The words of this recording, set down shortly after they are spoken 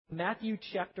Matthew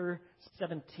chapter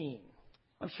 17.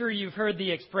 I'm sure you've heard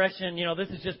the expression, this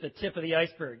is just the tip of the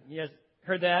iceberg. You guys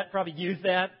heard that? Probably used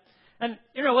that. And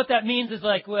what that means is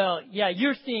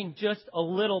you're seeing just a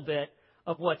little bit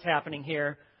of what's happening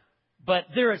here, but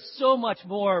there is so much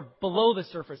more below the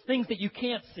surface, things that you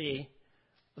can't see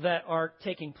that are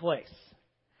taking place.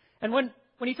 And when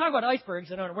you talk about icebergs,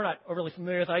 we're not overly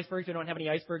familiar with icebergs. We don't have any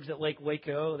icebergs at Lake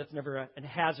Waco. That's never a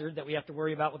hazard that we have to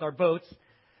worry about with our boats.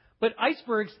 But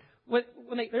icebergs,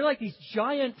 they're like these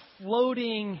giant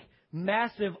floating,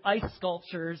 massive ice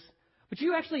sculptures, but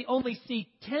you actually only see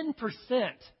 10%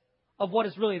 of what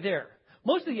is really there.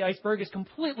 Most of the iceberg is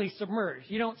completely submerged.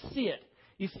 You don't see it.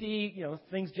 You see,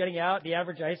 things jetting out. The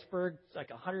average iceberg is like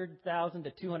 100,000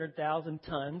 to 200,000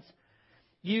 tons.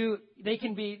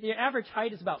 The average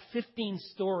height is about 15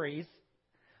 stories.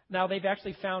 Now, they've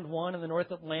actually found one in the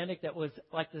North Atlantic that was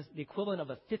like the equivalent of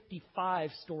a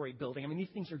 55-story building. These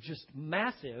things are just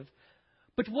massive.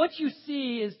 But what you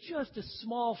see is just a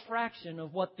small fraction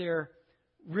of what there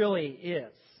really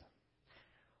is.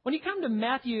 When you come to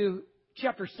Matthew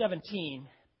chapter 17,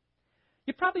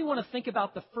 you probably want to think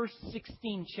about the first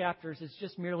 16 chapters as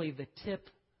just merely the tip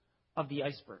of the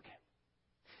iceberg.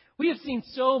 We have seen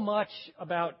so much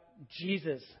about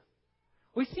Jesus.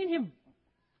 We've seen him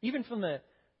even from the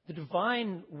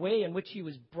divine way in which he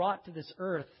was brought to this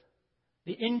earth,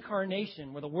 the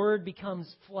incarnation, where the Word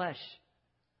becomes flesh.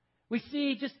 We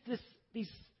see just these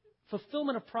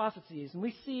fulfillment of prophecies, and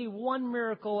we see one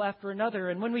miracle after another.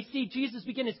 And when we see Jesus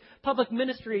begin his public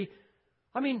ministry,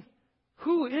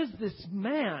 who is this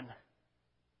man?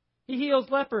 He heals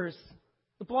lepers.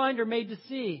 The blind are made to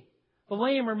see. The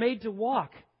lame are made to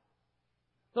walk.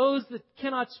 Those that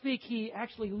cannot speak, he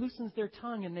actually loosens their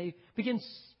tongue and they begin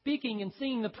speaking and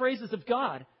singing the praises of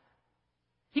God.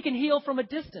 He can heal from a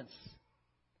distance.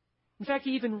 In fact,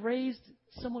 he even raised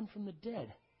someone from the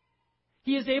dead.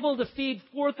 He is able to feed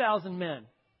 4,000 men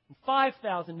and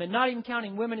 5,000 men, not even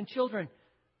counting women and children.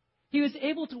 He was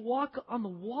able to walk on the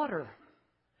water.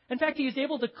 In fact, he is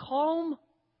able to calm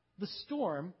the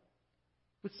storm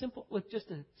with just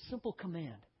a simple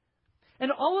command.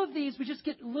 And all of these, we just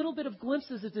get a little bit of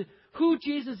glimpses into who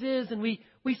Jesus is, and we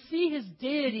see his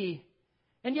deity.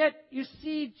 And yet, you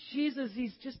see Jesus,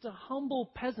 he's just a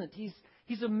humble peasant.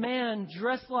 He's a man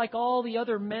dressed like all the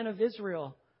other men of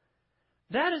Israel.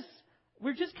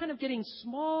 We're just kind of getting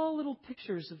small little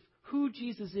pictures of who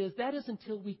Jesus is. That is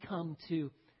until we come to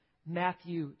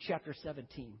Matthew chapter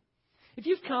 17. If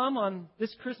you've come on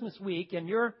this Christmas week and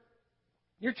you're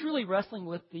truly wrestling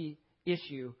with the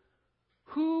issue,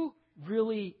 who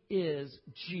really is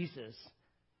Jesus?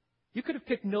 You could have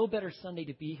picked no better Sunday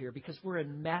to be here because we're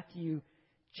in Matthew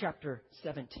chapter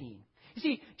 17. You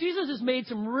see, Jesus has made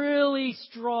some really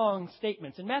strong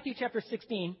statements. In Matthew chapter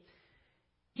 16,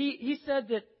 he said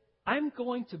that I'm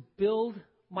going to build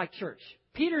my church.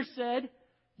 Peter said,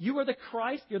 you are the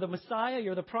Christ, you're the Messiah,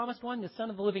 you're the promised one, the Son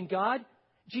of the living God.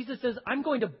 Jesus says, I'm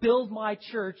going to build my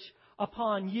church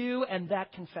upon you and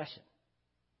that confession.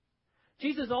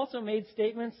 Jesus also made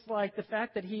statements like the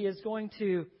fact that he is going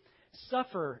to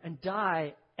suffer and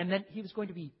die and then he was going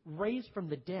to be raised from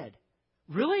the dead.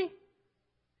 Really?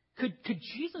 Could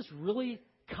Jesus really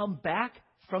come back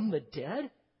from the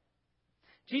dead?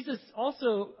 Jesus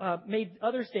also made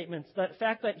other statements. The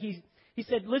fact that he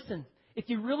said, listen, if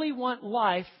you really want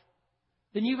life,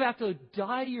 then you have to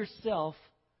die to yourself,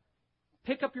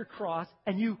 pick up your cross,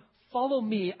 and you follow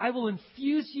me. I will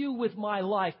infuse you with my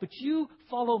life, but you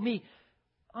follow me.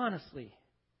 Honestly,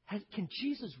 can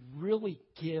Jesus really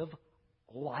give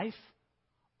life?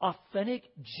 Authentic,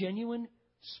 genuine,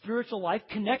 spiritual life?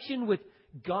 Connection with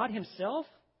God himself?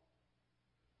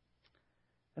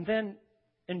 And then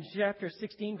in chapter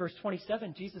 16, verse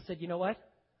 27, Jesus said, you know what?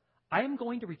 I am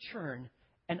going to return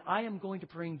and I am going to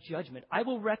bring judgment. I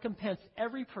will recompense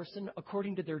every person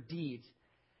according to their deeds.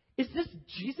 Is this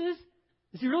Jesus?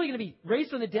 Is he really going to be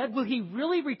raised from the dead? Will he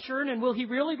really return, and will he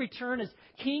really return as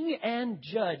king and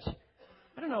judge?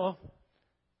 I don't know.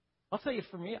 I'll tell you,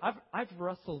 for me, I've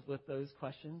wrestled with those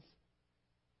questions.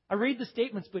 I read the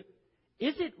statements, but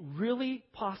is it really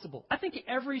possible? I think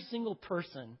every single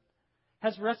person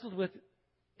has wrestled with,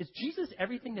 is Jesus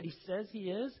everything that he says he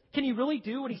is? Can he really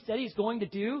do what he said he's going to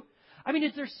do?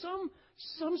 Is there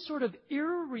some sort of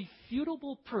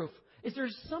irrefutable proof? Is there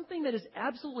something that is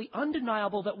absolutely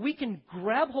undeniable that we can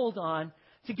grab hold on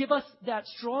to give us that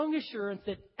strong assurance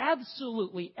that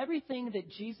absolutely everything that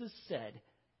Jesus said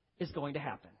is going to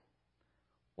happen?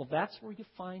 Well, that's where you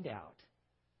find out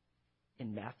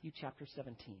in Matthew chapter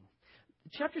 17.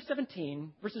 Chapter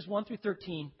 17, verses 1 through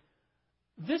 13,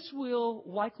 this will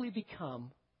likely become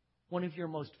one of your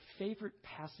most favorite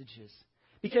passages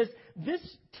Because this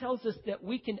tells us that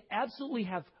we can absolutely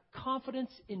have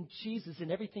confidence in Jesus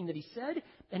in everything that he said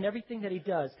and everything that he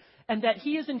does. And that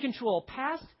he is in control,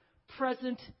 past,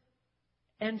 present,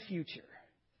 and future.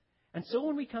 And so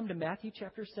when we come to Matthew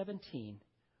chapter 17,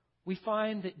 we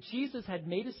find that Jesus had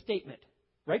made a statement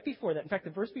right before that. In fact,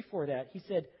 the verse before that, he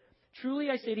said, "Truly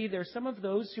I say to you, there are some of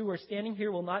those who are standing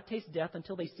here will not taste death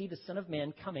until they see the Son of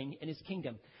Man coming in his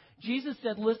kingdom." Jesus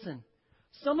said, listen,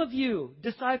 some of you,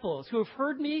 disciples who have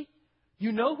heard me,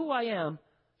 you know who I am.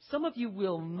 Some of you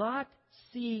will not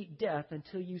see death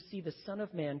until you see the Son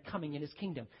of Man coming in his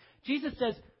kingdom. Jesus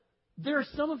says, there are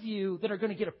some of you that are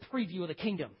going to get a preview of the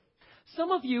kingdom.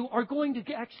 Some of you are going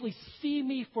to actually see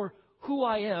me for who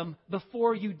I am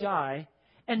before you die.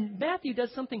 And Matthew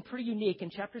does something pretty unique in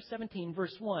chapter 17,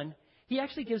 verse 1. He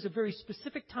actually gives a very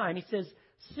specific time. He says,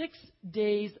 6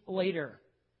 days later.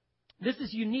 This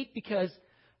is unique because,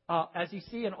 as you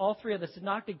see in all three of the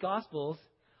Synoptic Gospels,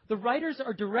 the writers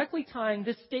are directly tying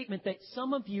this statement that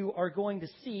some of you are going to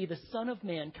see the Son of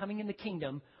Man coming in the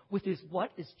kingdom with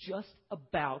what is just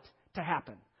about to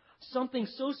happen. Something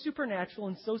so supernatural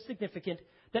and so significant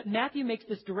that Matthew makes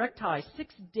this direct tie.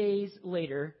 6 days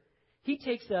later, he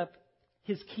takes up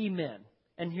his key men.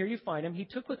 And here you find him. He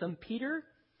took with him Peter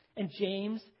and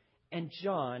James and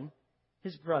John,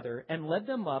 his brother, and led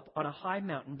them up on a high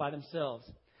mountain by themselves.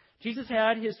 Jesus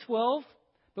had his 12,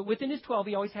 but within his 12,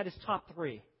 he always had his top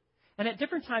 3. And at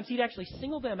different times, he'd actually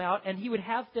single them out, and he would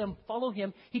have them follow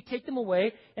him. He'd take them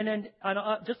away, and then,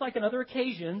 just like on other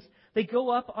occasions, they go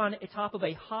up on the top of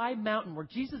a high mountain where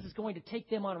Jesus is going to take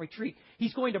them on a retreat.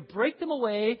 He's going to break them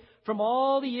away from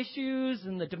all the issues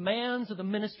and the demands of the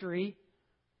ministry,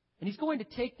 and he's going to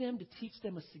take them to teach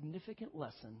them a significant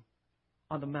lesson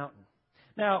on the mountain.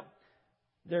 Now,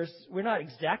 we're not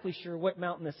exactly sure what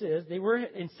mountain this is. They were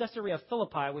in Caesarea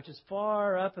Philippi, which is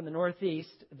far up in the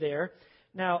northeast there.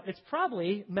 Now, it's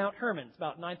probably Mount Hermon. It's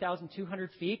about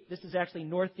 9,200 feet. This is actually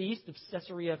northeast of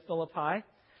Caesarea Philippi.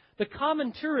 The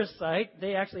common tourist site,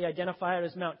 they actually identify it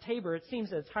as Mount Tabor. It seems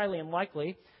that it's highly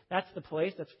unlikely. That's the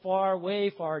place that's way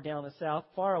far down the south,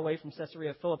 far away from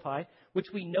Caesarea Philippi, which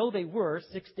we know they were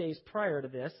 6 days prior to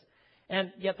this.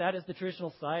 And yet that is the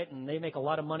traditional site, and they make a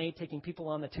lot of money taking people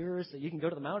on the tours so you can go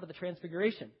to the Mount of the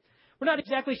Transfiguration. We're not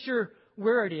exactly sure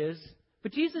where it is,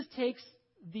 but Jesus takes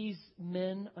these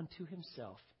men unto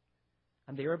himself,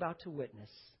 and they are about to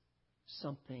witness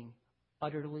something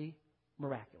utterly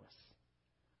miraculous.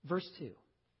 Verse 2,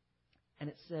 and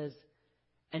it says,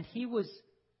 and he was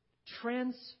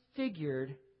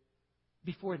transfigured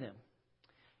before them.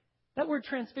 That word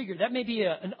transfigured, that may be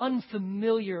an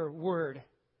unfamiliar word.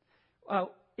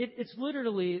 It's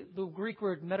literally the Greek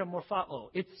word metamorphao.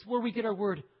 It's where we get our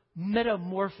word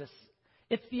metamorphosis.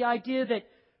 It's the idea that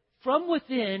from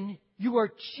within you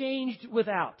are changed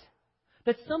without.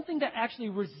 That something that actually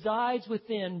resides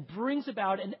within brings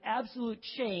about an absolute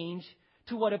change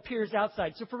to what appears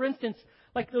outside. So for instance,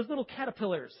 like those little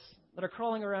caterpillars that are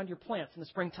crawling around your plants in the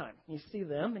springtime. You see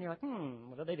them and you're like,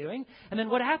 what are they doing? And then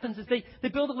what happens is they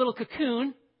build a little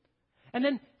cocoon. And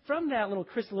then from that little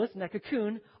chrysalis and that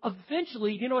cocoon,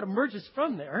 eventually, you know what emerges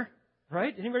from there,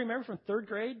 right? Anybody remember from third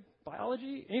grade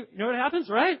biology? You know what happens,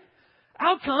 right?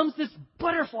 Out comes this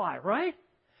butterfly, right?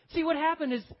 See, what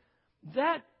happened is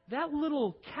that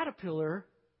little caterpillar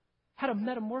had a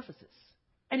metamorphosis.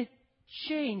 And it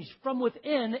changed from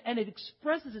within, and it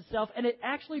expresses itself, and it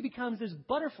actually becomes this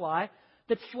butterfly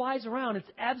that flies around. It's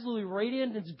absolutely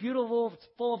radiant, it's beautiful, it's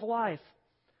full of life.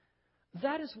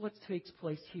 That is what takes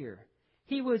place here.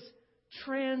 He was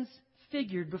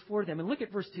transfigured before them. And look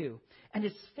at verse 2. And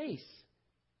his face,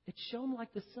 it shone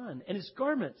like the sun, and his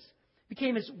garments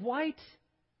became as white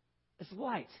as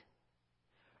light.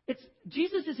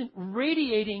 Jesus isn't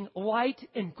radiating light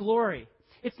and glory.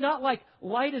 It's not like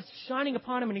light is shining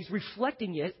upon him and he's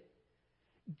reflecting it.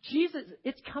 Jesus,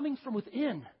 it's coming from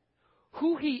within.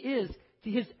 Who he is,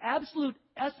 his absolute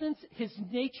essence, his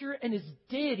nature, and his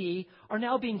deity are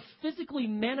now being physically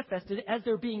manifested as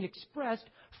they're being expressed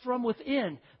from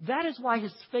within. That is why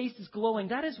his face is glowing.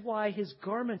 That is why his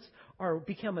garments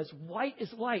become as white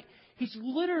as light. He's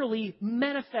literally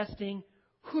manifesting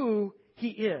who he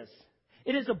is.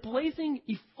 It is a blazing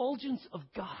effulgence of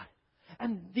God.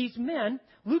 And these men,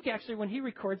 Luke actually, when he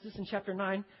records this in chapter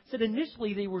 9, said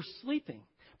initially they were sleeping.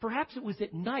 Perhaps it was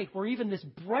at night where even this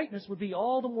brightness would be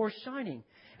all the more shining.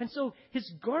 And so his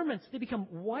garments, they become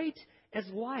white as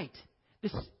light.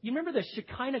 You remember the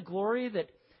Shekinah glory that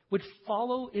would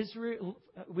follow Israel,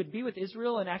 would be with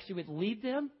Israel and actually would lead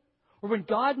them? Or when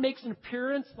God makes an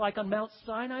appearance like on Mount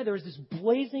Sinai, there is this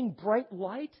blazing bright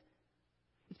light.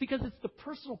 It's because it's the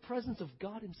personal presence of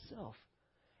God himself.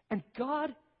 And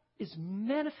God is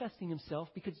manifesting himself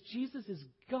because Jesus is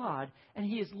God, and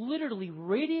he is literally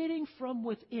radiating from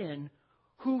within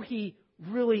who he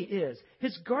really is.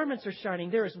 His garments are shining.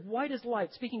 They're as white as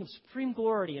light, speaking of supreme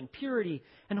glory and purity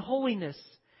and holiness.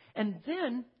 And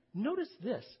then, notice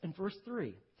this in verse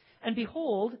 3. And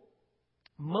behold,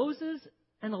 Moses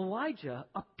and Elijah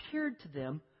appeared to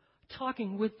them,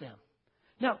 talking with them.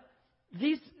 Now,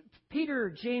 these Peter,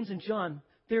 James, and John,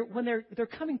 when they're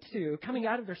coming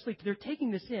out of their sleep, they're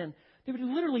taking this in. They would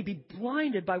literally be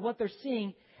blinded by what they're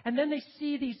seeing, and then they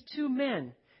see these two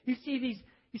men. You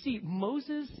see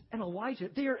Moses and Elijah.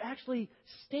 They are actually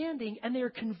standing and they are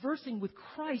conversing with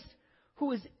Christ,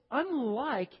 who is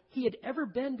unlike he had ever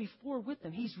been before with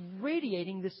them. He's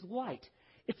radiating this light.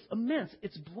 It's immense.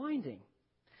 It's blinding.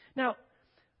 Now,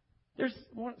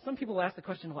 some people ask the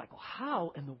question like, well,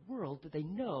 how in the world did they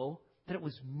know that it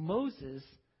was Moses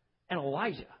and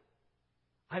Elijah?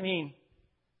 I mean,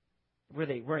 were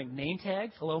they wearing name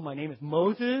tags? Hello, my name is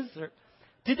Moses. Or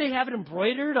did they have it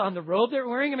embroidered on the robe they're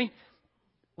wearing? I mean,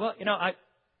 well,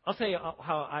 I'll tell you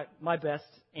my best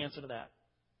answer to that.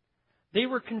 They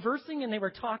were conversing and they were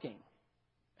talking.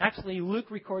 Actually, Luke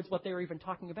records what they were even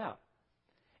talking about.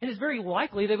 And it's very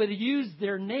likely they would have used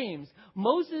their names,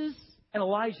 Moses and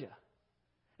Elijah.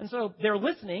 And so they're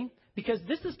listening because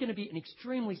this is going to be an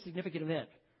extremely significant event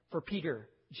for Peter,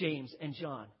 James, and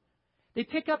John. They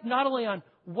pick up not only on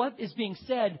what is being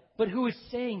said, but who is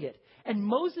saying it. And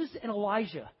Moses and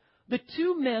Elijah, the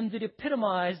two men that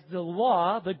epitomized the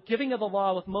law, the giving of the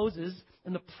law with Moses,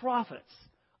 and the prophets,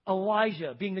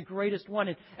 Elijah being the greatest one.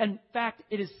 And in fact,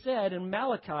 it is said in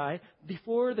Malachi,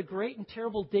 before the great and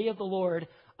terrible day of the Lord,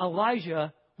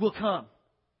 Elijah will come.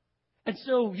 And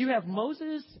so you have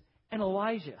Moses and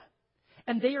Elijah,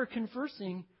 and they are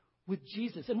conversing with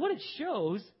Jesus. And what it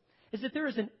shows is that there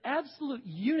is an absolute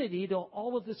unity to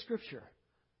all of the Scripture.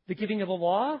 The giving of the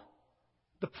law,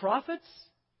 the prophets,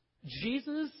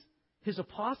 Jesus, his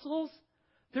apostles.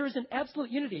 There is an absolute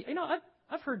unity.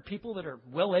 I've heard people that are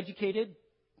well-educated,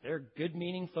 they're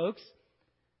good-meaning folks,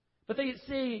 but they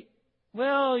say,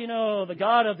 well, the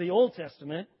God of the Old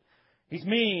Testament, he's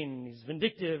mean, he's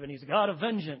vindictive, and he's a God of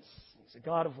vengeance. He's a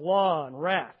God of law and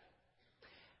wrath.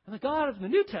 And the God of the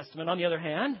New Testament, on the other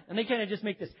hand, and they kind of just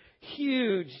make this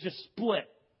huge split.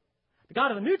 The God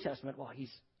of the New Testament, well,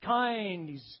 he's kind,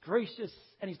 he's gracious,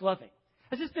 and he's loving.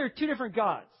 As if they're two different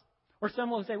gods. Or some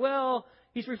will say, well,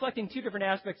 he's reflecting two different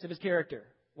aspects of his character.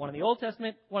 One in the Old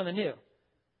Testament, one in the New.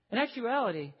 In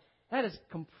actuality, that is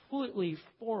completely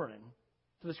foreign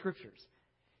to the Scriptures.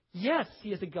 Yes,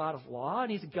 he is a God of law,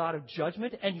 and he's a God of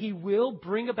judgment, and he will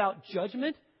bring about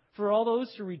judgment for all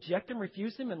those who reject him,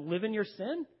 refuse him, and live in your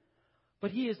sin.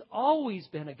 But he has always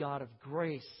been a God of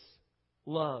grace,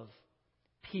 love,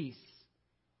 peace,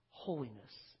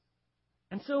 holiness.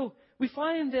 And so we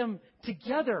find them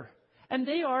together. And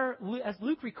they are, as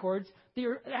Luke records, they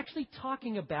are actually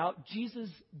talking about Jesus'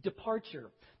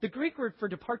 departure. The Greek word for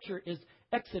departure is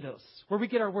exodos, where we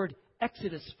get our word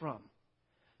exodus from.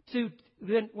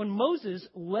 When Moses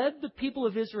led the people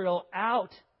of Israel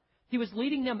out, he was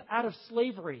leading them out of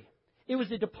slavery. It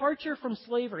was a departure from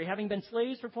slavery. Having been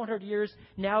slaves for 400 years,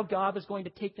 now God was going to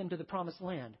take them to the promised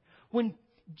land. When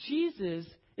Jesus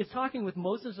is talking with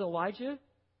Moses and Elijah,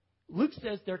 Luke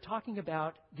says they're talking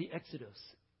about the exodus,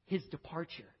 his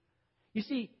departure. You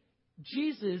see,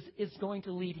 Jesus is going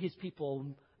to lead his people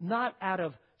not out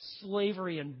of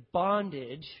slavery and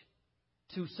bondage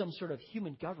to some sort of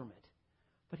human government,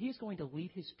 but he is going to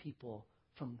lead his people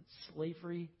from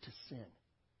slavery to sin.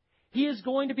 He is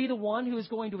going to be the one who is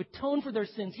going to atone for their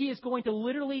sins. He is going to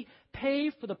literally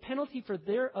pay for the penalty for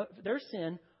their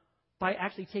sin by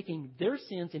actually taking their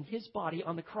sins in his body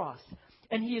on the cross.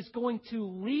 And he is going to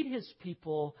lead his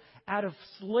people out of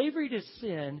slavery to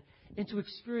sin into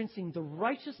experiencing the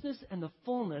righteousness and the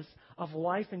fullness of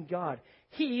life in God.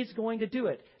 He's going to do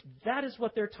it. That is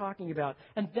what they're talking about.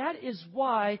 And that is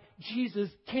why Jesus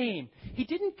came. He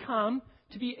didn't come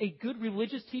to be a good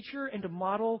religious teacher and to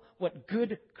model what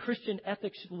good Christian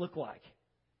ethics should look like.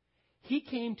 He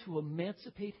came to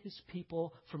emancipate his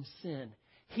people from sin.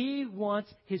 He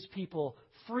wants his people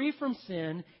free from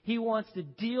sin. He wants to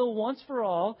deal once for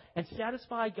all and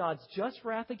satisfy God's just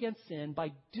wrath against sin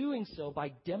by doing so,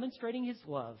 by demonstrating his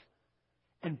love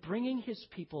and bringing his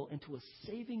people into a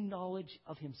saving knowledge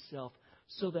of himself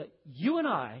so that you and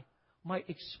I might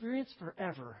experience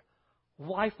forever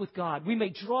life with God. We may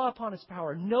draw upon his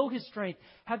power, know his strength,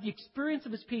 have the experience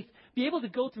of his peace, be able to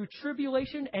go through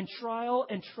tribulation and trial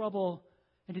and trouble,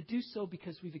 and to do so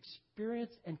because we've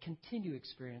experienced and continue to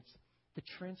experience the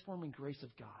transforming grace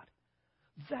of God.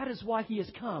 That is why he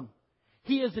has come.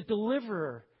 He is a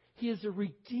deliverer. He is a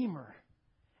redeemer.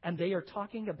 and they are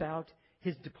talking about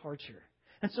his departure.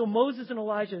 And so Moses and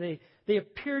Elijah, they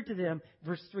appeared to them,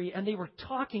 verse 3, and they were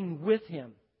talking with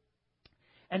him.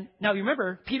 And now you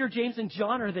remember, Peter, James, and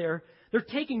John are there. They're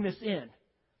taking this in.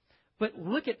 But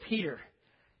look at Peter.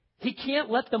 He can't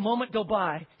let the moment go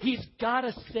by. He's got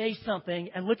to say something.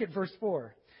 And look at verse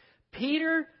 4.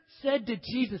 Peter said to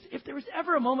Jesus, if there was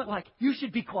ever a moment like, you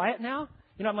should be quiet now.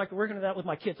 You know, I'm like working on that with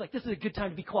my kids. Like, this is a good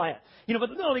time to be quiet. You know, but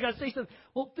no, they got to say something.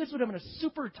 Well, this would have been a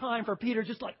super time for Peter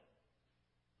just like,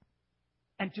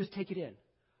 and just take it in.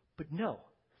 But no.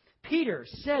 Peter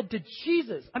said to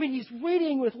Jesus, I mean, he's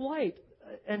waiting with light,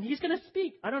 and he's going to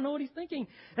speak. I don't know what he's thinking.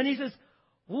 And he says,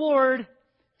 Lord,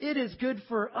 it is good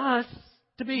for us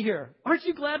to be here. Aren't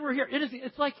you glad we're here?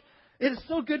 It's like, it is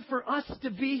so good for us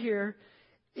to be here.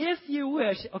 If you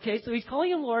wish. Okay, so he's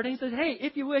calling him Lord, and he says, hey,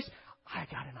 if you wish, I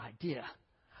got an idea.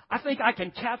 I think I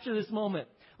can capture this moment.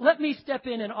 Let me step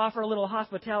in and offer a little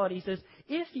hospitality. He says,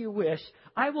 if you wish,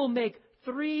 I will make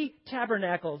 3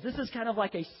 tabernacles. This is kind of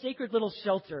like a sacred little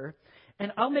shelter.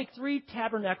 And I'll make 3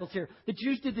 tabernacles here. The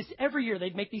Jews did this every year.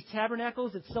 They'd make these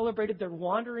tabernacles. It celebrated their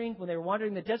wandering. When they were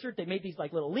wandering in the desert, they made these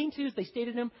like little lean-tos. They stayed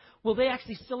in them. Well, they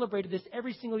actually celebrated this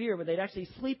every single year where they'd actually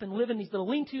sleep and live in these little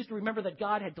lean-tos to remember that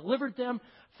God had delivered them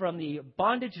from the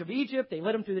bondage of Egypt. They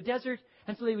led them through the desert.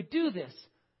 And so they would do this.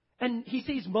 And he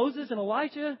sees Moses and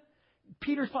Elijah.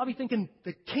 Peter's probably thinking,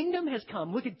 the kingdom has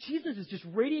come. Look at Jesus is just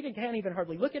radiating. Can't even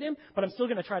hardly look at him, but I'm still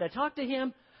going to try to talk to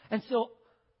him. And so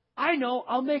I know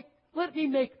let me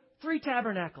make 3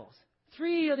 tabernacles,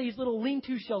 3 of these little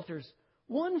lean-to shelters,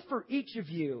 1 for each of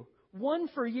you, 1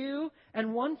 for you,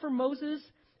 and 1 for Moses,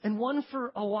 and 1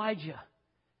 for Elijah.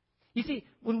 You see,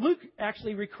 when Luke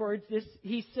actually records this,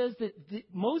 he says that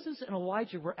Moses and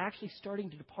Elijah were actually starting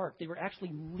to depart. They were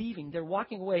actually leaving. They're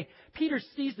walking away. Peter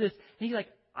sees this, and he's like,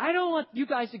 I don't want you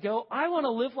guys to go. I want to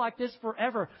live like this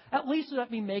forever. At least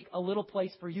let me make a little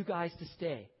place for you guys to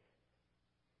stay.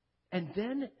 And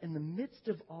then, in the midst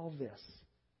of all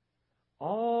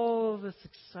this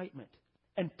excitement,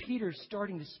 and Peter's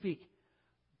starting to speak,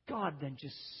 God then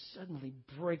just suddenly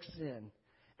breaks in.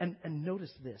 And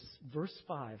notice this, verse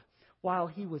 5. While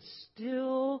he was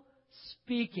still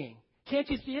speaking. Can't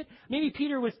you see it? Maybe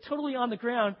Peter was totally on the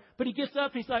ground, but he gets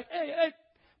up and he's like, hey,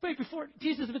 wait, before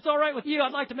Jesus, if it's all right with you,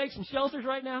 I'd like to make some shelters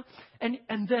right now. And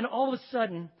then all of a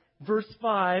sudden, verse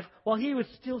 5, while he was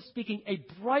still speaking, a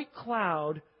bright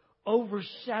cloud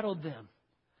overshadowed them.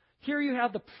 Here you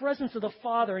have the presence of the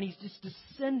Father, and he's just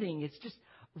descending. It's just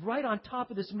right on top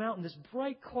of this mountain. This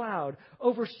bright cloud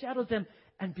overshadowed them.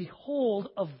 And behold,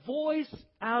 a voice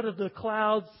out of the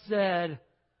cloud said,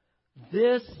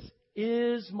 this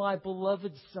is my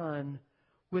beloved Son,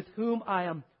 with whom I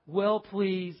am well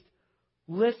pleased.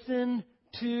 Listen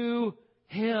to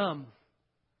him.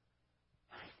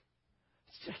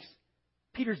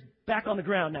 Peter's back on the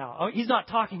ground now. He's not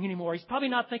talking anymore. He's probably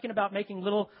not thinking about making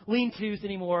little lean-tos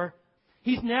anymore.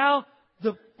 He's now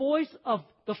the voice of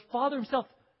the Father himself.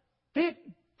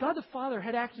 God the Father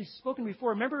had actually spoken before.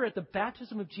 Remember at the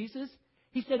baptism of Jesus?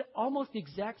 He said almost the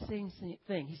exact same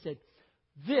thing. He said,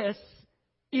 this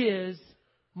is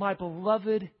my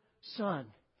beloved Son.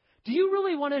 Do you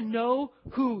really want to know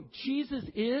who Jesus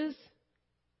is?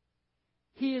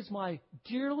 He is my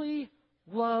dearly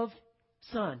loved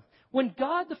Son. When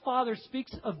God the Father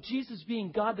speaks of Jesus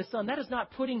being God the Son, that is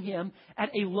not putting him at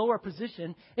a lower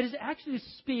position. It is actually to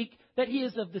speak that he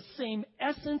is of the same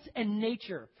essence and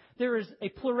nature. There is a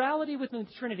plurality within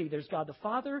the Trinity. There's God the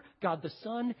Father, God the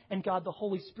Son, and God the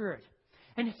Holy Spirit.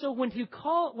 And so when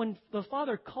the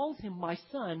Father calls him my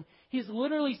Son, he's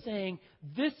literally saying,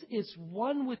 this is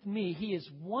one with me. He is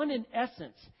one in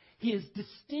essence. He is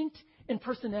distinct in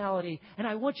personality. And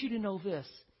I want you to know this.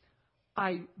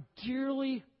 I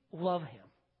dearly love him.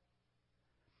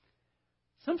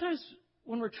 Sometimes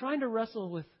when we're trying to wrestle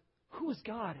with who is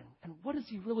God and what is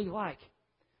he really like,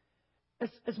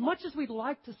 as much as we'd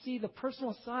like to see the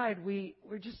personal side, we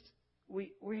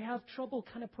have trouble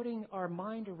kind of putting our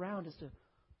mind around as to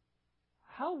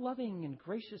how loving and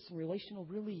gracious and relational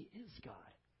really is God.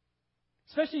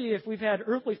 Especially if we've had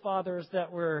earthly fathers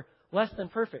that were less than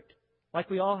perfect, like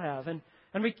we all have. And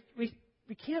we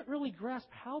can't really grasp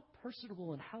how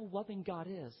personable and how loving God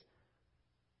is.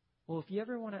 Well, if you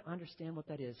ever want to understand what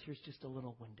that is, here's just a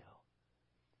little window.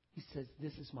 He says,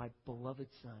 this is my beloved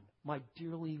Son, my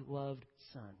dearly loved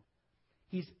Son.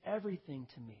 He's everything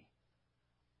to me.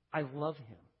 I love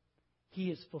him. He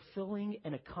is fulfilling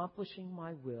and accomplishing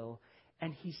my will.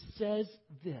 And he says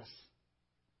this.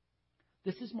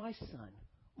 This is my Son,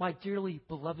 my dearly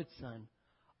beloved Son.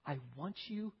 I want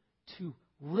you to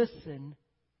listen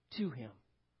to him.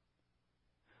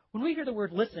 When we hear the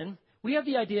word listen, we have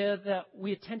the idea that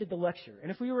we attended the lecture.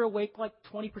 And if we were awake like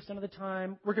 20% of the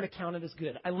time, we're going to count it as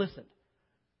good. I listened.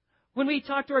 When we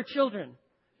talk to our children,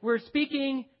 we're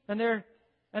speaking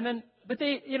but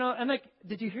they, and like,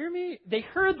 did you hear me? They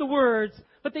heard the words,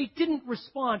 but they didn't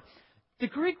respond. The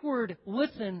Greek word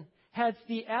listen has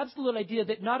the absolute idea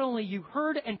that not only you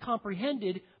heard and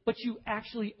comprehended, but you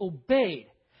actually obeyed.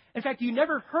 In fact, you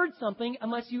never heard something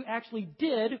unless you actually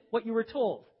did what you were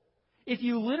told. If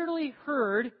you literally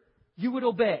heard, you would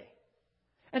obey.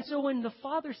 And so when the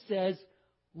Father says,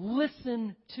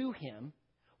 listen to Him,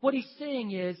 what He's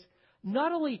saying is,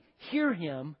 not only hear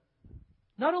Him,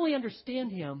 not only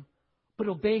understand Him, but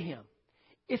obey Him.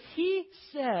 If He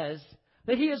says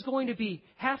that He is going to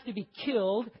have to be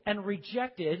killed and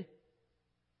rejected,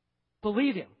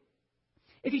 believe Him.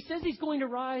 If He says He's going to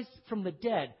rise from the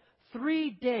dead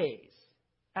 3 days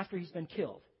after He's been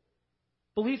killed,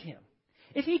 believe Him.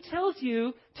 If He tells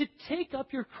you to take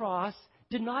up your cross,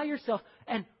 deny yourself,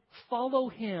 and follow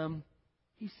Him,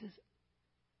 He says,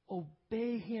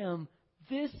 obey Him.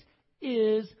 This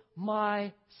is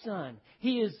my Son.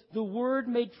 He is the Word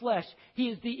made flesh. He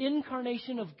is the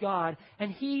incarnation of God.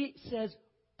 And He says,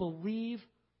 believe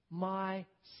my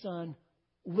Son.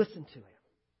 Listen to Him.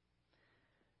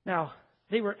 Now,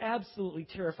 they were absolutely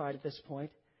terrified at this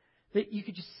point. That you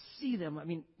could just see them. I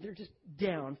mean, they're just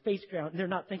down, face down. They're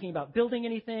not thinking about building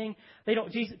anything.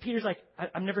 Peter's like,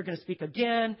 I'm never going to speak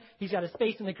again. He's got his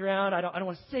face in the ground. I don't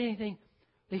want to say anything.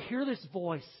 They hear this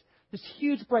voice, this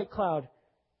huge bright cloud.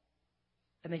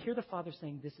 And they hear the Father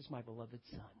saying, this is my beloved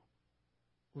Son.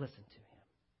 Listen to Him.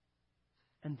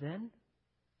 And then,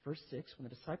 verse 6, when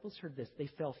the disciples heard this, they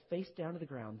fell face down to the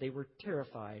ground. They were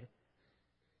terrified.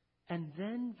 And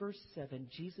then, verse 7,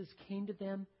 Jesus came to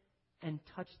them and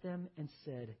touched them and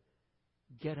said,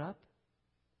 get up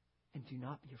and do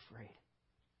not be afraid.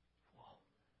 Whoa.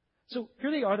 So here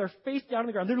they are. They're face down on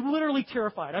the ground. They're literally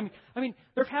terrified. I mean,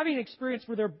 they're having an experience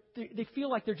where they feel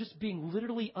like they're just being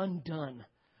literally undone.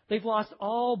 They've lost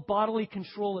all bodily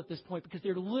control at this point because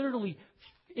they're literally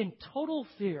in total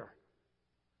fear.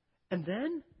 And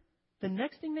then the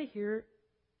next thing they hear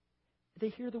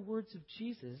the words of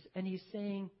Jesus, and He's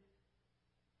saying,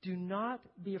 do not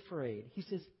be afraid. He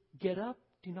says, get up,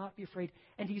 do not be afraid.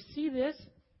 And do you see this?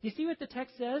 Do you see what the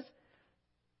text says?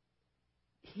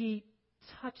 He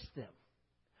touched them.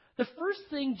 The first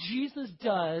thing Jesus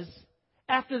does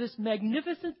after this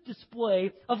magnificent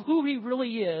display of who He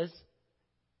really is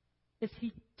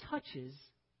He touches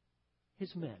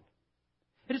His men.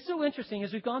 It is so interesting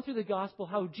as we've gone through the gospel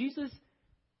how Jesus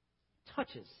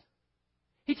touches.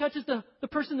 He touches the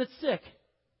person that's sick.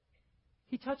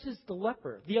 He touches the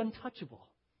leper, the untouchable.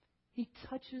 He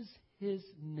touches His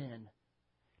men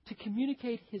to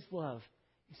communicate His love.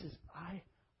 He says,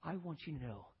 I want you to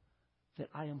know that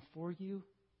I am for you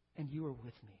and you are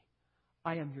with me.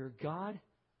 I am your God,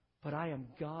 but I am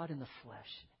God in the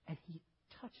flesh. And He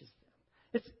touches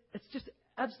them. It's just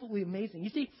absolutely amazing. You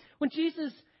see, when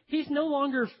Jesus, He's no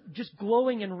longer just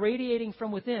glowing and radiating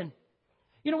from within.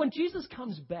 When Jesus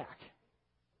comes back,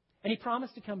 and He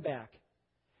promised to come back,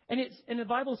 and the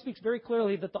Bible speaks very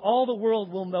clearly that all the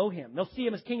world will know Him. They'll see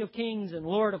Him as King of Kings and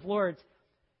Lord of Lords.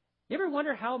 You ever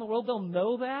wonder how in the world they'll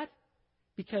know that?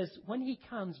 Because when He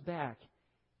comes back,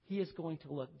 He is going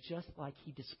to look just like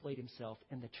He displayed Himself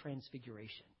in the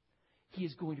Transfiguration. He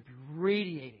is going to be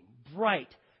radiating,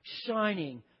 bright,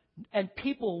 shining, and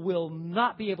people will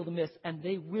not be able to miss, and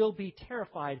they will be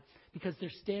terrified because they're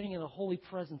standing in the holy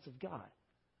presence of God.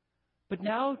 But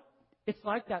now it's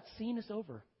like that scene is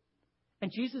over.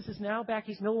 And Jesus is now back.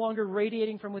 He's no longer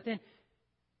radiating from within.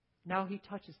 Now He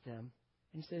touches them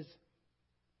and He says,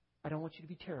 I don't want you to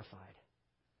be terrified.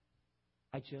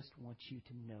 I just want you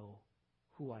to know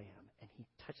who I am. And He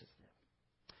touches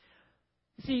them.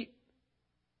 You see,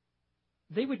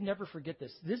 they would never forget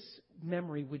this. This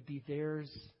memory would be theirs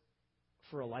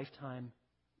for a lifetime,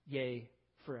 yea,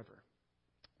 forever.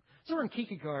 Soren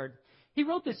Kierkegaard, he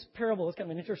wrote this parable. It's kind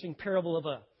of an interesting parable of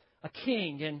a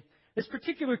king. And this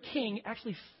particular king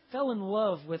actually fell in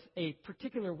love with a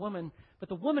particular woman, but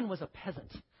the woman was a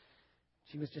peasant.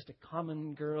 She was just a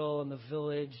common girl in the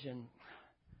village. And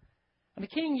the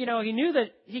king, he knew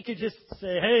that he could just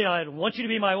say, hey, I want you to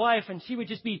be my wife. And she would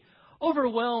just be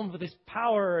overwhelmed with his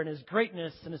power and his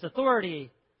greatness and his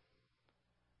authority.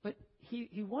 But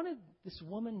he wanted this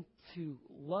woman to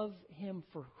love him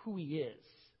for who he is.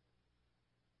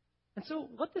 And so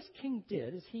what this king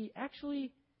did is he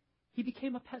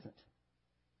became a peasant.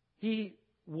 He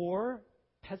wore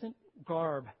peasant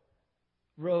garb,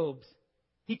 robes.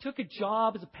 He took a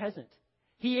job as a peasant.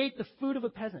 He ate the food of a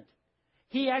peasant.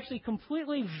 He actually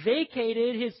completely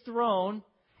vacated his throne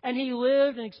And he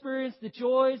lived and experienced the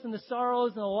joys and the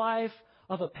sorrows and the life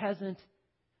of a peasant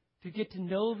to get to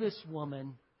know this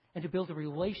woman and to build a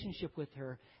relationship with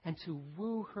her and to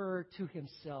woo her to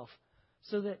himself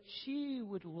so that she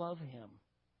would love him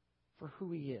for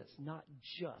who he is, not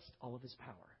just all of his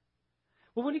power.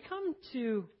 Well, when you come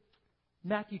to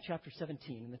Matthew chapter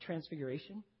 17 in the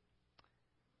Transfiguration,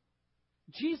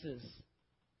 Jesus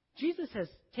has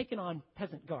taken on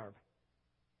peasant garb.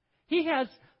 He has,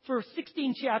 for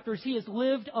 16 chapters, he has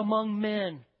lived among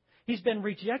men. He's been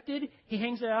rejected. He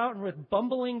hangs out with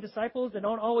bumbling disciples that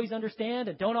don't always understand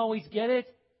and don't always get it.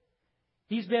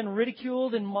 He's been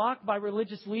ridiculed and mocked by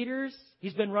religious leaders.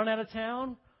 He's been run out of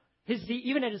town.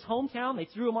 Even at his hometown, they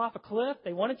threw him off a cliff.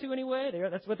 They wanted to anyway.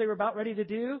 That's what they were about ready to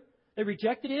do. They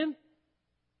rejected him.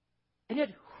 And yet,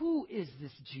 who is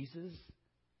this Jesus?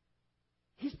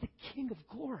 He's the King of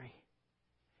glory.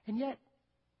 And yet,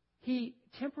 he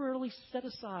temporarily set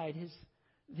aside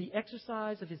the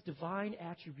exercise of his divine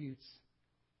attributes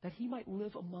that he might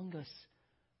live among us,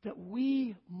 that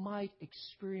we might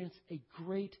experience a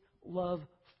great love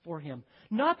for him.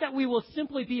 Not that we will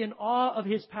simply be in awe of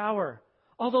his power,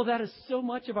 although that is so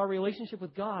much of our relationship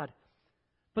with God,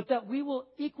 but that we will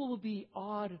equally be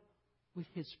awed with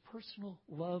his personal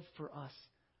love for us.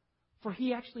 For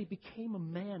he actually became a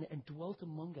man and dwelt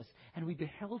among us, and we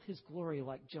beheld his glory,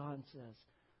 like John says,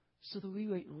 so that we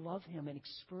might love him and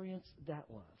experience that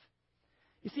love.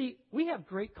 You see, we have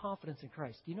great confidence in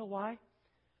Christ. Do you know why?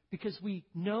 Because we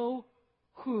know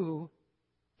who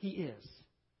he is.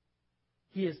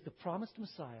 He is the promised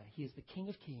Messiah. He is the King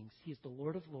of kings. He is the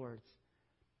Lord of lords.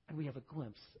 And we have a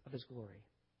glimpse of his glory.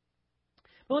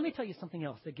 But let me tell you something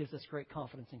else that gives us great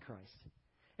confidence in Christ.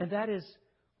 And that is,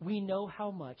 we know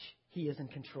how much he is in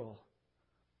control.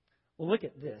 Well, look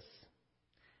at this.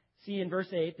 See, in verse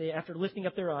 8, after lifting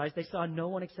up their eyes, they saw no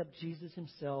one except Jesus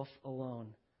himself alone.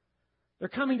 They're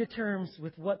coming to terms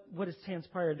with what has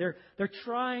transpired. They're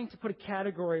trying to put a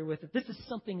category with it. This is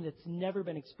something that's never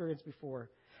been experienced before.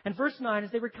 And verse 9,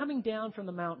 as they were coming down from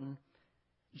the mountain,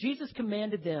 Jesus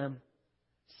commanded them,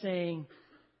 saying,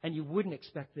 and you wouldn't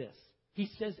expect this. He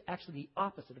says actually the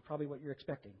opposite of probably what you're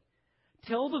expecting.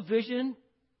 Tell the vision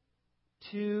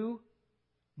to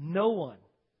no one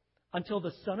until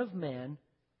the Son of Man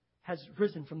has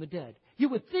risen from the dead. You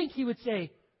would think he would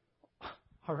say,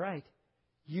 all right,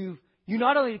 you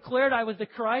not only declared I was the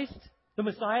Christ, the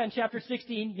Messiah in chapter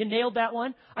 16, you nailed that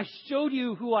one. I showed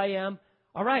you who I am.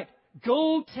 All right,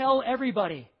 go tell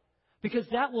everybody, because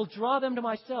that will draw them to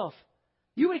myself.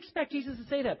 You would expect Jesus to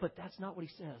say that, but that's not what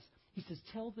he says. He says,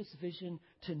 tell this vision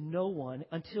to no one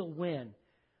until when?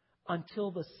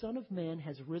 Until the Son of Man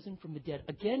has risen from the dead.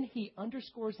 Again, he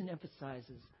underscores and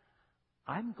emphasizes,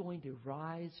 I'm going to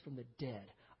rise from the dead.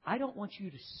 I don't want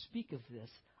you to speak of this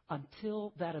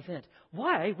until that event.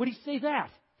 Why would he say that?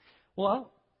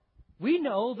 Well, we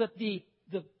know that the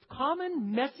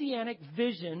common messianic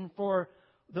vision for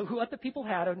what the people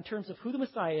had in terms of who the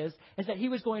Messiah is that he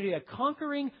was going to be a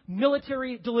conquering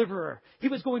military deliverer. He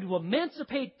was going to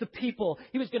emancipate the people.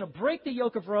 He was going to break the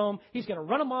yoke of Rome. He's going to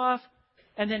run them off.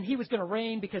 And then he was going to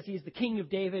reign because he's the king of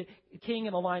David, king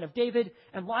in the line of David.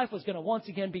 And life was going to once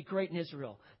again be great in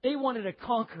Israel. They wanted a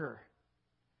conqueror.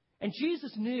 And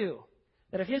Jesus knew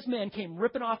that if his men came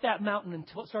ripping off that mountain and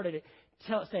started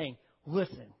saying,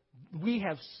 listen, we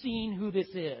have seen who this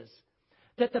is,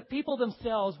 that the people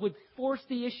themselves would force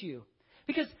the issue.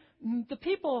 Because the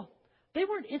people, they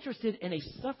weren't interested in a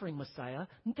suffering Messiah.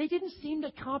 They didn't seem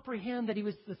to comprehend that he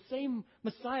was the same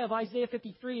Messiah of Isaiah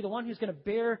 53, the one who's going to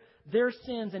bear their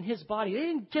sins in his body. They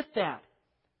didn't get that.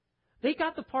 They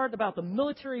got the part about the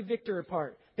military victor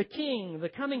part, the king, the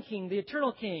coming king, the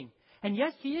eternal king. And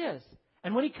yes, he is.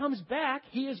 And when he comes back,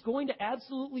 he is going to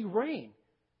absolutely reign.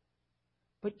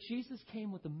 But Jesus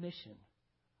came with a mission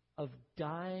of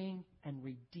dying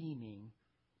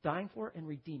for and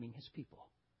redeeming his people.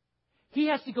 He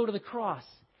has to go to the cross.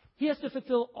 He has to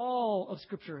fulfill all of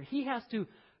Scripture. He has to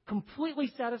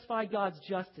completely satisfy God's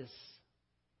justice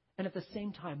and at the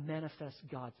same time manifest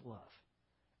God's love.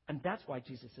 And that's why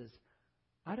Jesus says,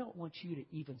 I don't want you to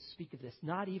even speak of this,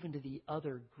 not even to the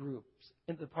other groups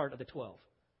in the part of the 12,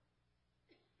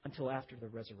 until after the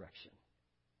resurrection.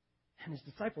 And his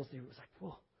disciples, they was like,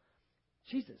 well,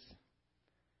 Jesus,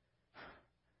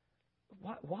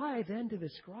 why then do the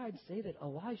scribes say that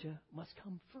Elijah must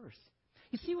come first?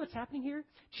 You see what's happening here?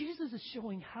 Jesus is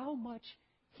showing how much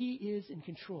he is in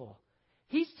control.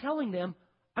 He's telling them,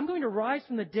 I'm going to rise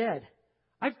from the dead.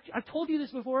 I've told you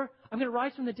this before. I'm going to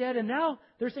rise from the dead. And now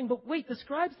they're saying, but wait, the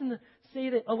scribes say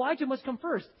that Elijah must come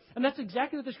first. And that's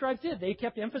exactly what the scribes did. They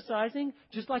kept emphasizing,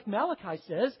 just like Malachi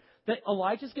says, that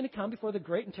Elijah is going to come before the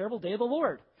great and terrible day of the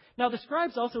Lord. Now, the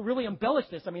scribes also really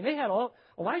embellished this. I mean,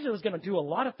 Elijah was going to do a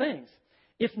lot of things.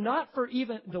 If not for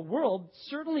even the world,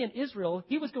 certainly in Israel,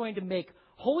 he was going to make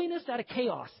holiness out of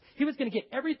chaos. He was going to get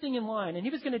everything in line, and he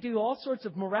was going to do all sorts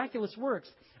of miraculous works.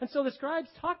 And so the scribes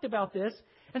talked about this.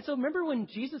 And so remember when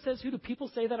Jesus says, "Who do people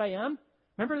say that I am?"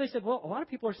 Remember they said, "Well, a lot of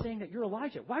people are saying that you're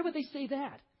Elijah." Why would they say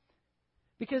that?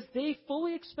 Because they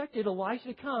fully expected Elijah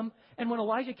to come, and when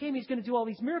Elijah came, he's going to do all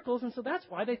these miracles, and so that's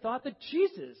why they thought that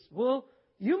Jesus, well,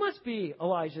 you must be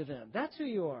Elijah then. That's who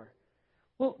you are.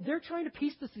 Well, they're trying to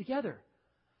piece this together.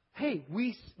 Hey,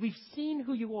 we've seen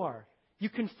who you are. You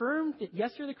confirmed that,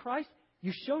 yes, you're the Christ.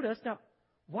 You showed us. Now,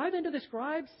 why then do the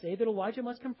scribes say that Elijah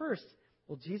must come first?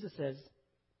 Well, Jesus says,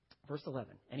 verse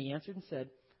 11, "And he answered and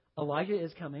said, Elijah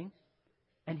is coming,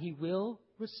 and he will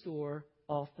restore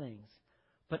all things.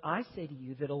 But I say to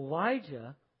you that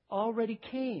Elijah already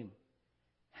came,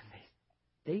 and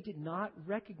they did not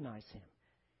recognize him."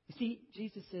 You see,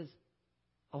 Jesus says,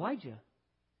 Elijah,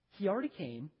 he already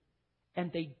came,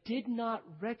 and they did not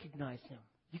recognize him.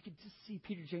 You could just see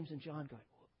Peter, James, and John going,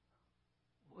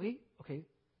 "Wait, okay."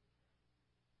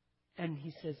 And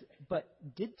he says, "But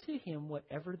did to him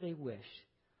whatever they wish.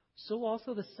 So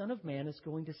also the Son of Man is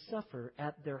going to suffer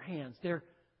at their hands." They're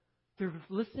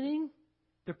listening.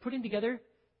 They're putting together.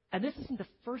 And this isn't the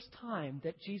first time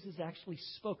that Jesus actually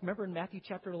spoke. Remember in Matthew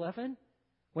chapter 11?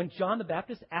 When John the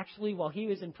Baptist actually, while he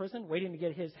was in prison, waiting to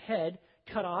get his head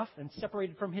cut off and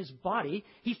separated from his body,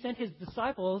 he sent his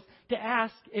disciples to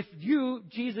ask if you,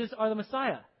 Jesus, are the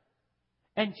Messiah.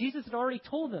 And Jesus had already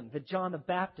told them that John the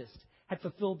Baptist had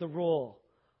fulfilled the role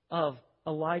of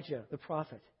Elijah, the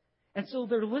prophet. And so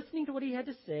they're listening to what he had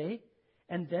to say.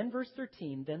 And then verse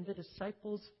 13, "Then the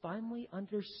disciples finally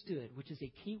understood," which is a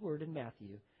key word in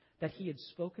Matthew, "that he had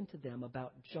spoken to them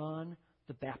about John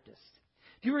the Baptist."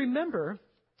 Do you remember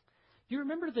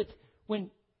that when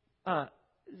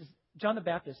John the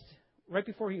Baptist, right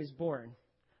before he was born,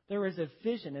 there was a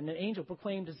vision and an angel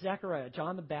proclaimed to Zechariah,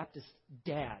 John the Baptist's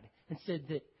dad, and said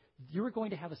that you're going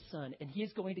to have a son, and he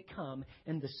is going to come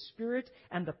in the spirit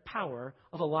and the power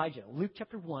of Elijah. Luke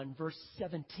chapter 1, verse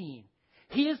 17.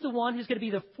 He is the one who's going to be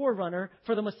the forerunner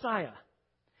for the Messiah.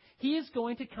 He is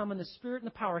going to come in the spirit and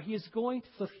the power. He is going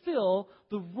to fulfill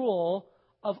the role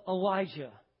of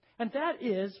Elijah. And that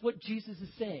is what Jesus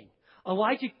is saying.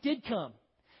 Elijah did come.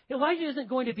 Elijah isn't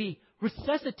going to be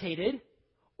resuscitated,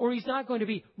 or he's not going to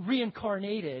be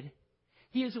reincarnated.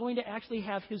 He is going to actually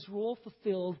have his role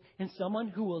fulfilled in someone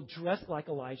who will dress like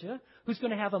Elijah, who's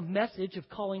going to have a message of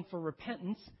calling for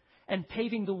repentance and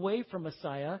paving the way for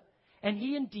Messiah. And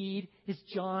he indeed is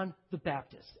John the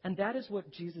Baptist. And that is what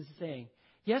Jesus is saying.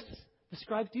 Yes, the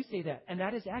scribes do say that, and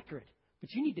that is accurate.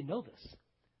 But you need to know this.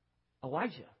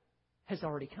 Elijah has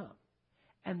already come.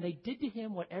 And they did to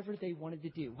him whatever they wanted to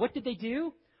do. What did they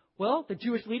do? Well, the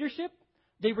Jewish leadership,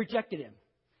 they rejected him.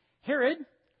 Herod,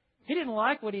 he didn't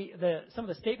like some of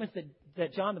the statements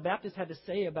that John the Baptist had to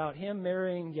say about him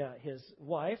marrying his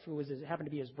wife, who happened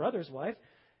to be his brother's wife.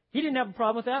 He didn't have a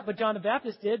problem with that, but John the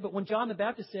Baptist did. But when John the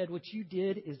Baptist said, "What you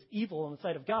did is evil in the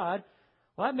sight of God,"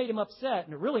 well, that made him upset,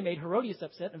 and it really made Herodias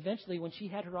upset. And eventually, when she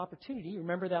had her opportunity,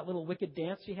 remember that little wicked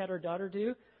dance she had her daughter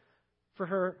do for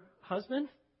her husband?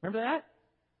 Remember that?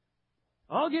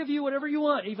 "I'll give you whatever you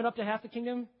want, even up to half the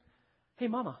kingdom." "Hey,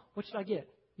 Mama, what should I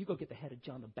get?" "You go get the head of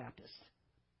John the Baptist."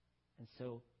 And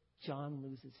so John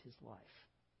loses his life.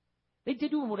 They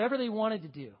did to him whatever they wanted to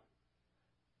do,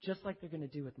 just like they're going to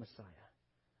do with Messiah.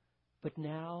 But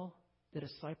now the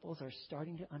disciples are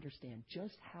starting to understand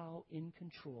just how in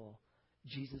control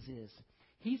Jesus is.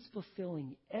 He's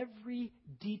fulfilling every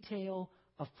detail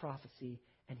of prophecy,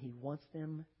 and he wants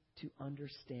them to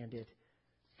understand it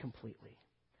completely.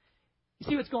 You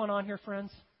see what's going on here,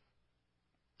 friends?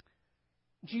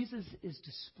 Jesus is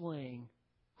displaying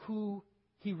who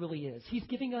he really is. He's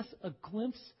giving us a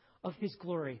glimpse of his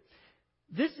glory.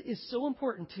 This is so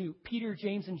important to Peter,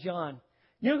 James, and John.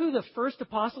 You know who the first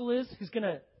apostle is who's going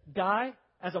to die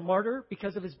as a martyr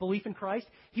because of his belief in Christ?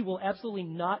 He will absolutely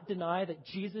not deny that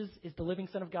Jesus is the living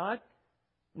Son of God.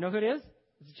 You know who it is?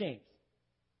 It's James.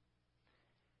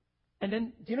 And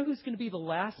then, do you know who's going to be the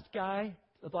last guy,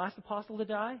 the last apostle to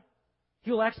die? He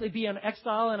will actually be in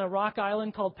exile on a rock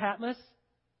island called Patmos.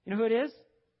 You know who it is?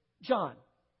 John.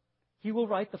 He will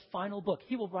write the final book.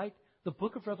 He will write the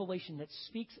book of Revelation that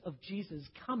speaks of Jesus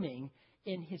coming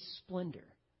in his splendor.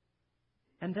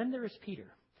 And then there is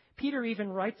Peter. Peter even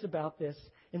writes about this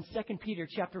in 2 Peter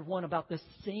chapter 1 about this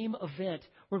same event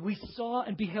where we saw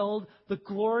and beheld the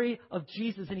glory of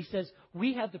Jesus. And he says,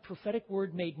 we have the prophetic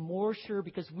word made more sure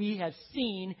because we have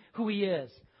seen who he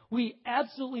is. We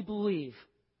absolutely believe.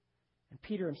 And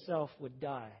Peter himself would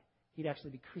die he'd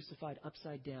actually be crucified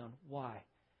upside down. Why?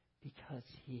 Because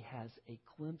he has a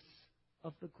glimpse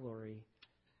of the glory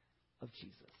of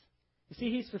Jesus. You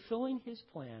see, he's fulfilling his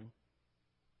plan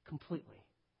completely,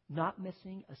 not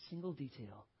missing a single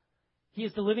detail. He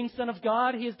is the living Son of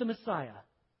God. He is the Messiah.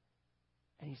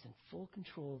 And he's in full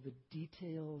control of the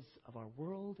details of our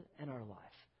world and our life.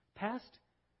 Past,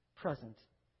 present,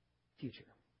 future.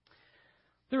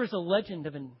 There is a legend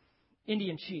of an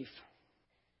Indian chief.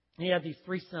 He had these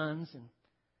 3 sons, and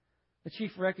the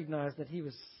chief recognized that he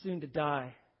was soon to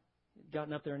die. He'd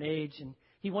gotten up there in age, and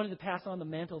he wanted to pass on the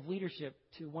mantle of leadership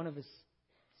to one of his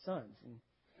sons, and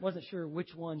wasn't sure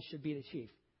which one should be the chief.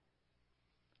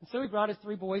 And so he brought his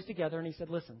 3 boys together, and he said,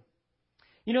 listen,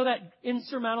 you know that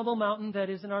insurmountable mountain that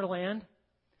is in our land?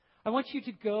 I want you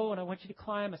to go, and I want you to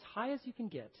climb as high as you can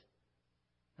get,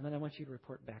 and then I want you to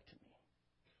report back to me.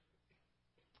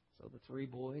 So the 3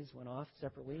 boys went off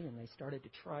separately, and they started to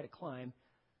try to climb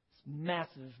this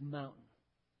massive mountain.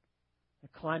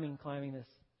 They're climbing. This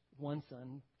one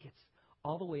son gets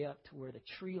all the way up to where the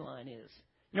tree line is.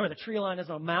 You know where the tree line is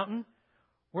on a mountain?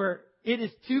 Where it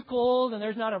is too cold and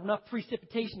there's not enough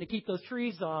precipitation to keep those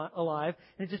trees alive,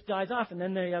 and it just dies off, and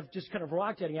then they have just kind of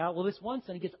rock jetting out. Well, this one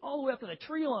son, he gets all the way up to the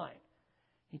tree line.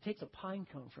 He takes a pine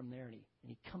cone from there, and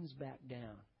he comes back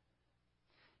down.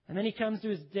 And then he comes to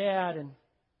his dad, and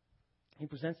he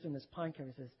presents to him this pine cone.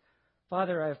 He says,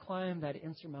 Father, I have climbed that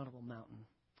insurmountable mountain,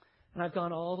 and I've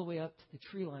gone all the way up to the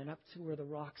tree line, up to where the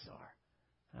rocks are,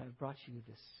 and I've brought you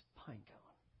this pine cone.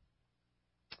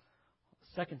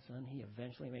 Second son, he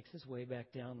eventually makes his way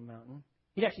back down the mountain.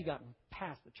 He'd actually gotten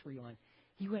past the tree line.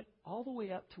 He went all the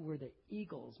way up to where the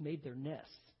eagles made their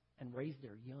nests and raised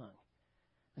their young.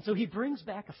 And so he brings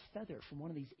back a feather from one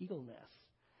of these eagle nests.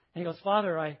 And he goes,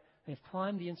 Father, I have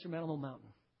climbed the insurmountable mountain.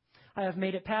 I have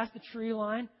made it past the tree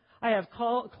line. I have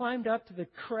climbed up to the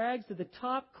crags, to the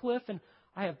top cliff, and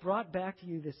I have brought back to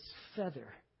you this feather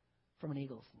from an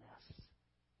eagle's nest.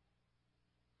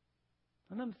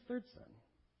 And then the third son,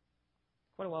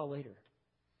 quite a while later,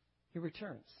 he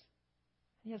returns.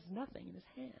 He has nothing in his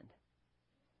hand.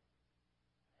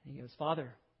 And he goes,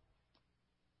 Father,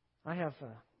 I have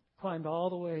climbed all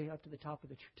the way up to the top of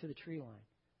the tree line.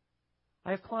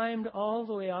 I have climbed all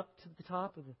the way up to the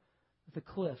top of the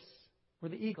cliffs where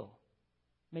the eagle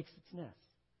makes its nest.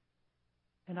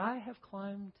 And I have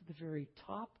climbed to the very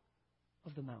top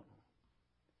of the mountain.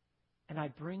 And I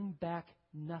bring back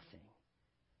nothing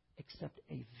except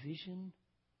a vision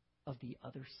of the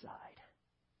other side.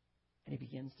 And he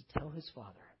begins to tell his father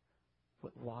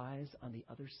what lies on the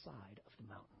other side of the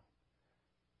mountain.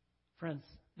 Friends,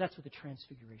 that's what the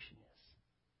transfiguration is.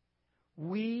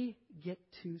 We get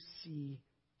to see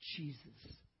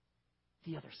Jesus,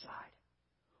 the other side.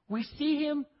 We see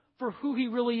him for who he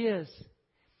really is.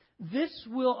 This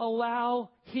will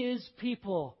allow his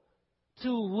people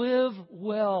to live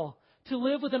well, to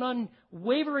live with an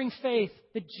unwavering faith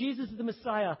that Jesus is the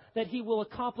Messiah, that he will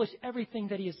accomplish everything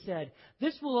that he has said.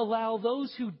 This will allow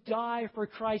those who die for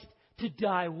Christ to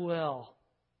die well,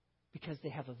 because they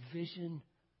have a vision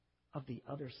of the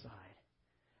other side.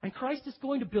 And Christ is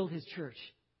going to build his church.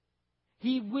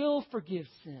 He will forgive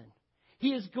sin.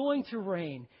 He is going to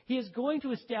reign. He is going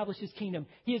to establish his kingdom.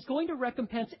 He is going to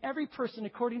recompense every person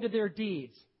according to their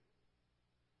deeds.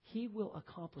 He will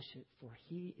accomplish it, for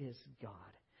he is God.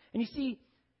 And you see,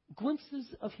 glimpses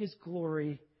of his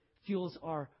glory fuels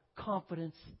our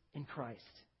confidence in Christ.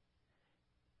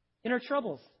 In our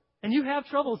troubles, and you have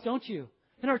troubles, don't you?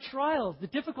 In our trials, the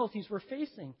difficulties we're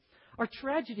facing, our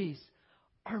tragedies,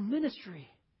 our ministry,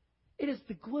 it is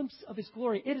the glimpse of his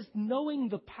glory. It is knowing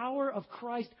the power of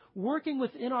Christ working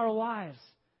within our lives.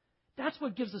 That's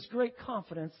what gives us great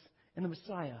confidence in the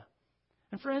Messiah.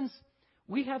 And friends,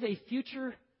 we have a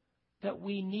future that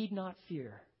we need not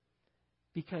fear,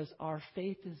 because our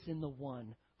faith is in the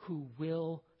one who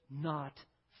will not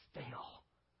fail.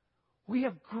 We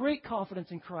have great confidence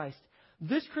in Christ.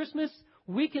 This Christmas,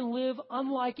 we can live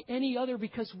unlike any other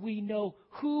because we know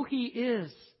who he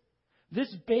is.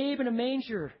 This babe in a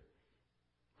manger.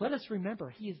 Let us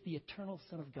remember, he is the eternal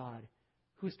Son of God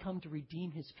who has come to redeem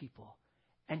his people.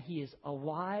 And he is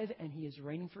alive and he is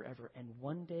reigning forever. And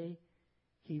one day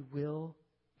he will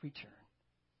return.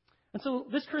 And so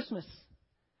this Christmas,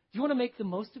 do you want to make the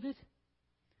most of it?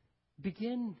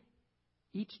 Begin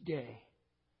each day.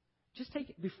 Just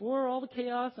take it before all the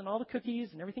chaos and all the cookies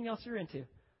and everything else you're into.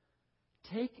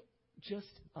 Take just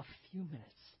a few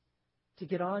minutes to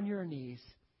get on your knees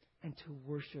and to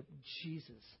worship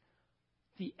Jesus,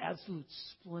 the absolute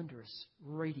splendorous,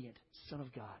 radiant Son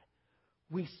of God.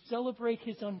 We celebrate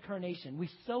his incarnation. We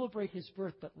celebrate his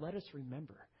birth, but let us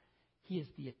remember, he is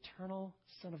the eternal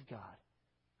Son of God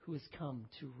who who has come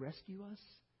to rescue us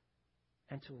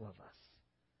and to love us.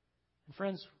 And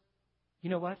friends, you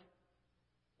know what?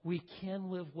 We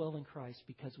can live well in Christ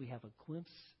because we have a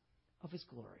glimpse of His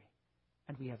glory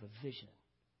and we have a vision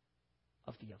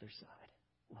of the other side.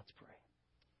 Let's pray.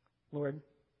 Lord,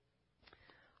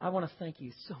 I want to thank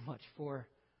you so much for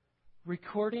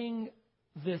recording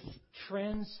this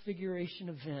transfiguration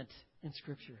event in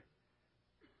Scripture.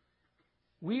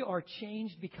 We are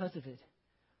changed because of it.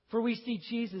 For we see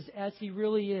Jesus as He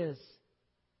really is.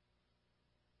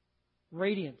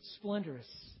 Radiant, splendorous,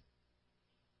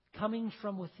 coming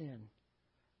from within,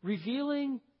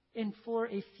 revealing in for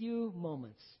a few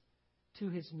moments to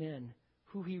His men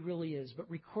who He really is, but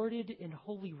recorded in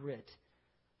Holy Writ,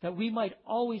 that we might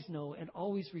always know and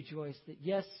always rejoice that,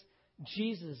 yes,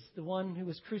 Jesus, the one who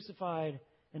was crucified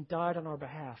and died on our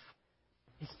behalf,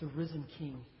 is the risen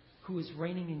King who is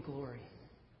reigning in glory.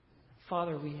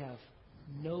 Father, we have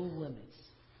no limits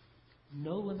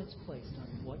placed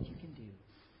on what you can do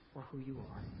or who you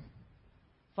are.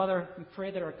 Father, we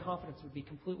pray that our confidence would be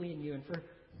completely in you. And for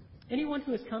anyone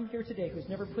who has come here today who has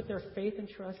never put their faith and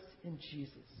trust in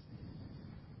Jesus,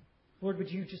 Lord,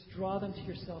 would you just draw them to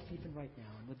yourself even right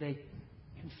now? And would they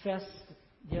confess that,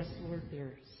 yes, Lord,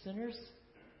 they're sinners?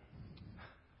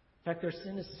 In fact, their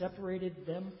sin has separated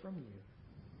them from you.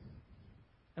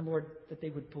 And Lord, that they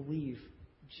would believe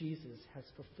Jesus has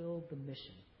fulfilled the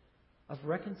mission of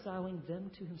reconciling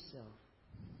them to Himself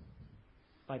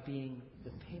by being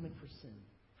the payment for sin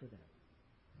for them.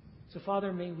 So,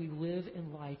 Father, may we live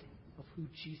in light of who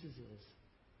Jesus is,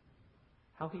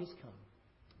 how He has come,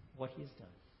 what He has done,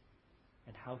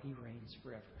 and how He reigns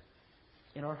forever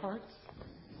in our hearts,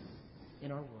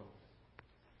 in our world,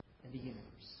 in the universe.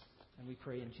 And we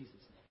pray in Jesus' name.